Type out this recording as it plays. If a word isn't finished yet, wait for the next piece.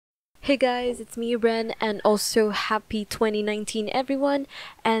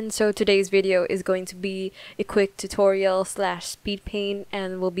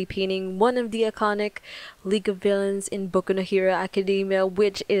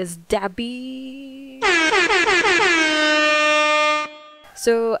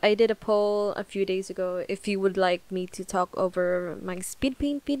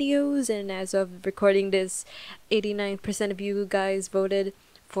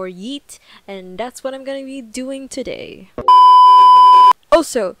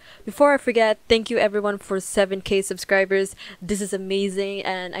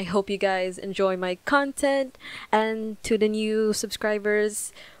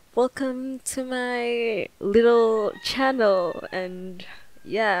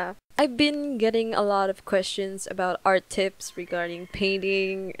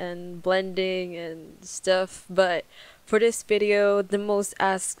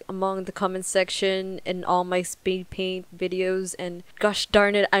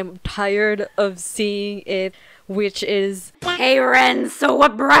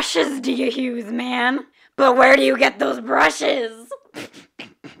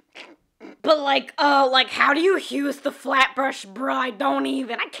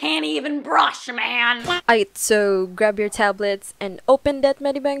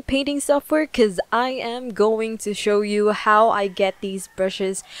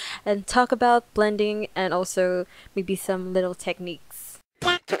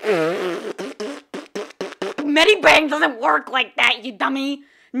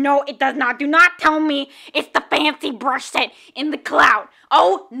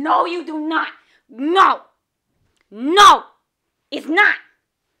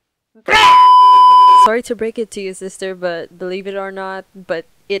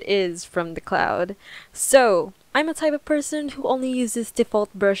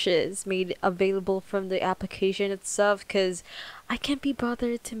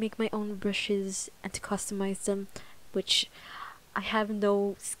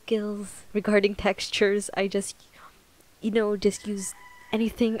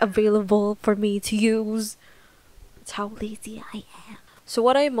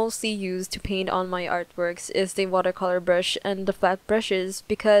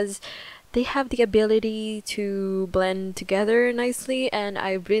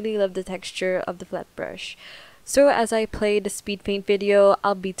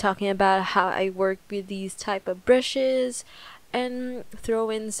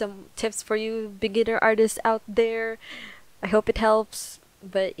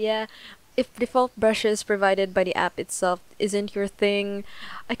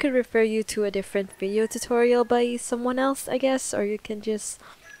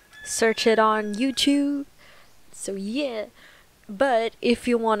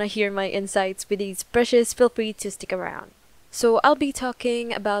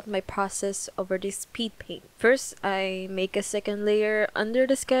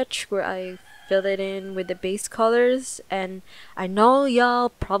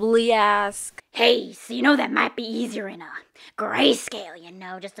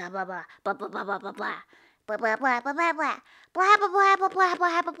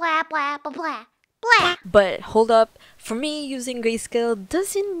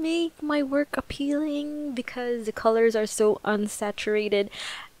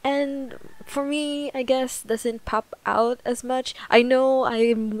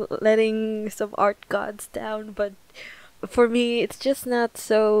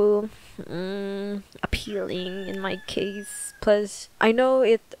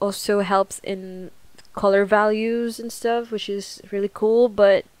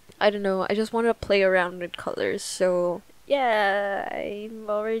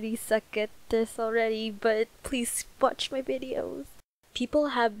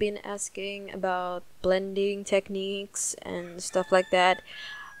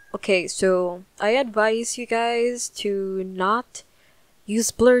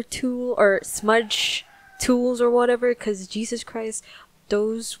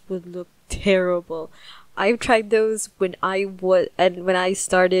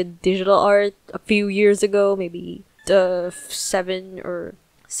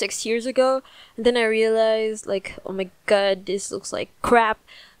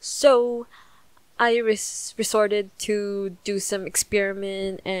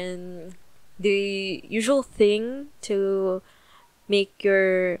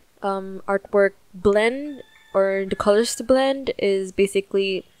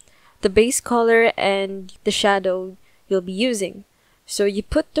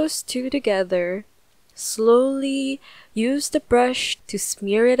slowly use the brush to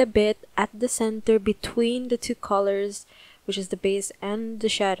smear it a bit at the center between the two colors, which is the base and the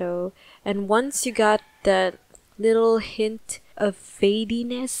shadow. And once you got that little hint of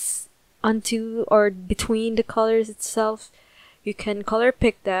fadiness onto or between the colors itself, you can color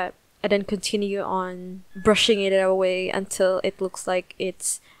pick that and then continue on brushing it away until it looks like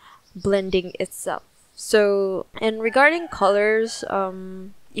it's blending itself. So, and regarding colors,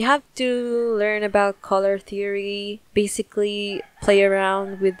 you have to learn about color theory, basically play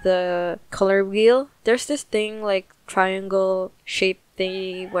around with the color wheel. There's this thing like triangle shape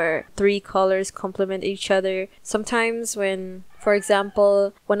thingy where 3 colors complement each other. Sometimes when, for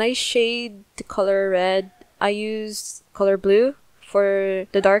example, when I shade the color red, I use color blue for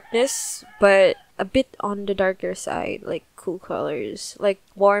the darkness, but a bit on the darker side, like cool colors, like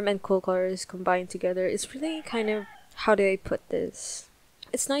warm and cool colors combined together. It's really kind of, how do I put this?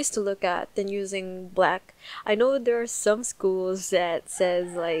 It's nice to look at than using black. I know there are some schools that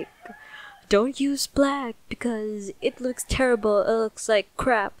says like, don't use black because it looks terrible, it looks like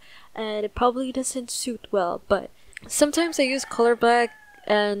crap, and it probably doesn't suit well. But sometimes I use color black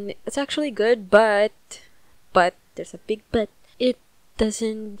and it's actually good, but there's a big but. It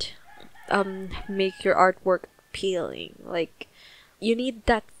doesn't make your artwork appealing. Like, you need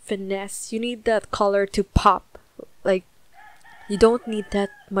that finesse, you need that color to pop. Like, you don't need that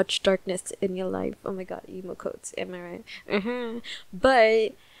much darkness in your life. Oh my god, emo quotes, am I right?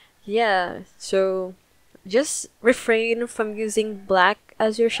 But yeah, so just refrain from using black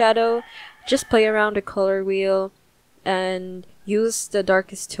as your shadow. Just play around the color wheel and use the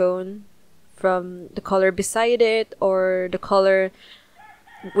darkest tone from the color beside it or the color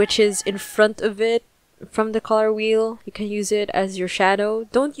which is in front of it from the color wheel. You can use it as your shadow.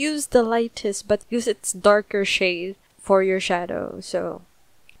 Don't use the lightest, but use its darker shade for your shadow. So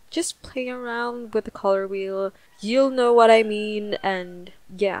just play around with the color wheel. You'll know what I mean, and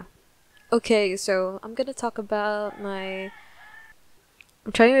yeah. Okay, so I'm gonna talk about I'm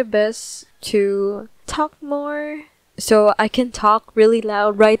trying my best to talk more so I can talk really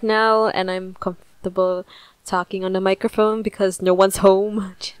loud right now, and I'm comfortable talking on the microphone because no one's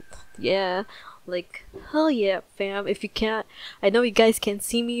home. Yeah, like, hell yeah, fam. If you can't, I know you guys can't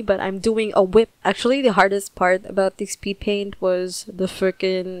see me, but I'm doing a whip. Actually, the hardest part about the speed paint was the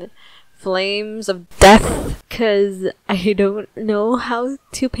freaking flames of death, because I don't know how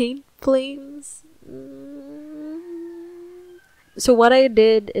to paint flames. So what I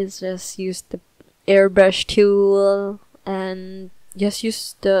did is just use the airbrush tool and just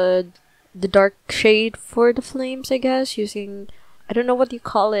use the dark shade for the flames, I guess, using, I don't know what you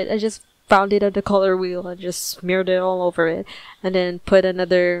call it. I just found it at the color wheel and just smeared it all over it, and then put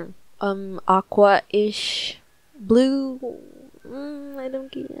another aqua-ish blue, I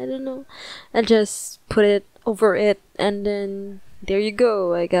don't know, and just put it over it, and then there you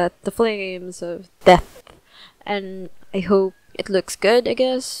go. I got the flames of death, and I hope it looks good, I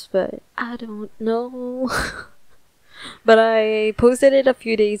guess, but I don't know. But I posted it a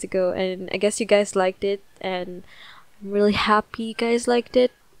few days ago, and I guess you guys liked it, and I'm really happy you guys liked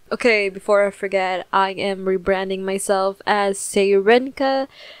it. Okay, before I forget, I am rebranding myself as Seirenka,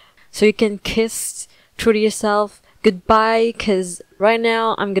 so you can kiss true to yourself goodbye, because right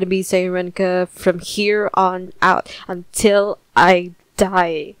now I'm gonna be Seirenka from here on out until I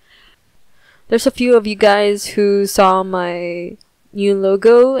die. There's a few of you guys who saw my new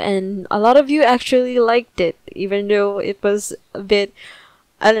logo, and a lot of you actually liked it, even though it was a bit,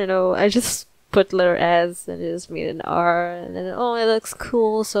 I don't know, I just put letter S and just made an R, and then, oh, it looks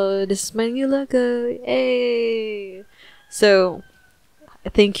cool, so this is my new logo, yay! So,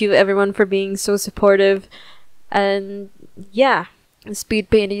 thank you everyone for being so supportive, and yeah, speed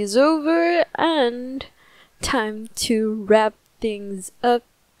painting is over, and time to wrap things up.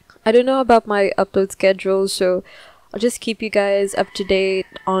 I don't know about my upload schedule, so I'll just keep you guys up to date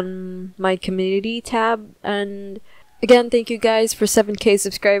on my community tab. And again, thank you guys for 7K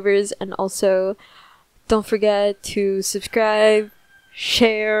subscribers, and also don't forget to subscribe,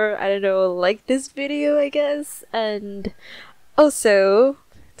 share, I don't know, like this video, I guess, and also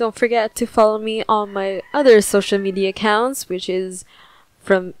don't forget to follow me on my other social media accounts, which is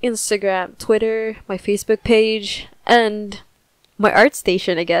from Instagram, Twitter, my Facebook page, and my art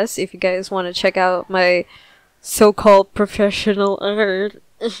station, I guess, if you guys want to check out my so-called professional art.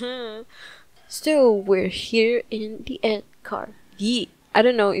 So, we're here in the end card. Yeah. I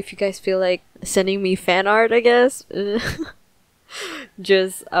don't know if you guys feel like sending me fan art, I guess.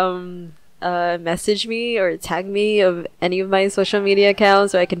 Just, message me or tag me of any of my social media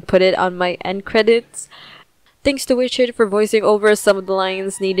accounts so I can put it on my end credits. Thanks to Wichit for voicing over some of the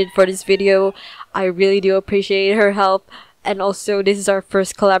lines needed for this video. I really do appreciate her help. And also, this is our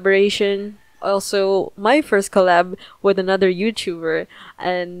first collaboration. Also, my first collab with another YouTuber.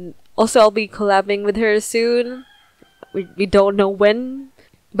 And also, I'll be collabing with her soon. We don't know when.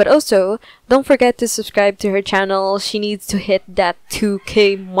 But also, don't forget to subscribe to her channel. She needs to hit that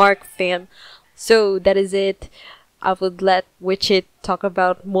 2K mark, fam. So, that is it. I would let Wichit talk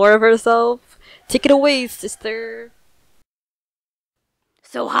about more of herself. Take it away, sister.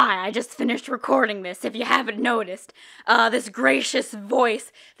 So hi, I just finished recording this, if you haven't noticed. This gracious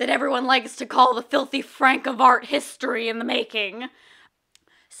voice that everyone likes to call the filthy Frank of art history in the making.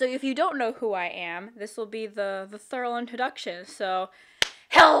 So if you don't know who I am, this will be the thorough introduction. So,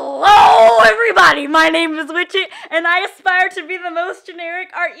 hello everybody! My name is Wichit, and I aspire to be the most generic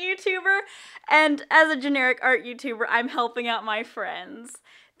art YouTuber. And as a generic art YouTuber, I'm helping out my friends.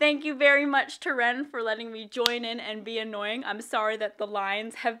 Thank you very much to Ren for letting me join in and be annoying. I'm sorry that the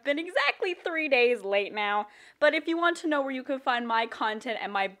lines have been exactly 3 days late now. But if you want to know where you can find my content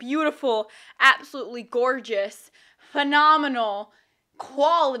and my beautiful, absolutely gorgeous, phenomenal,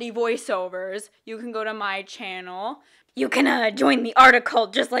 quality voiceovers, you can go to my channel. You can join the article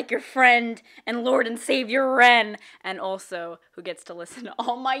just like your friend and Lord and Savior Ren, and also who gets to listen to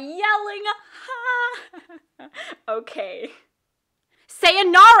all my yelling. Okay.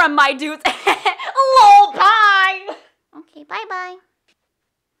 Sayonara, my dudes. Lol, bye. Okay, bye-bye.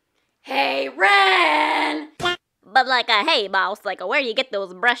 Hey, Ren. But hey boss, where do you get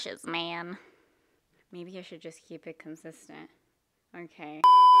those brushes, man? Maybe I should just keep it consistent. Okay.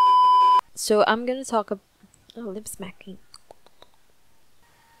 So I'm gonna talk about lip smacking.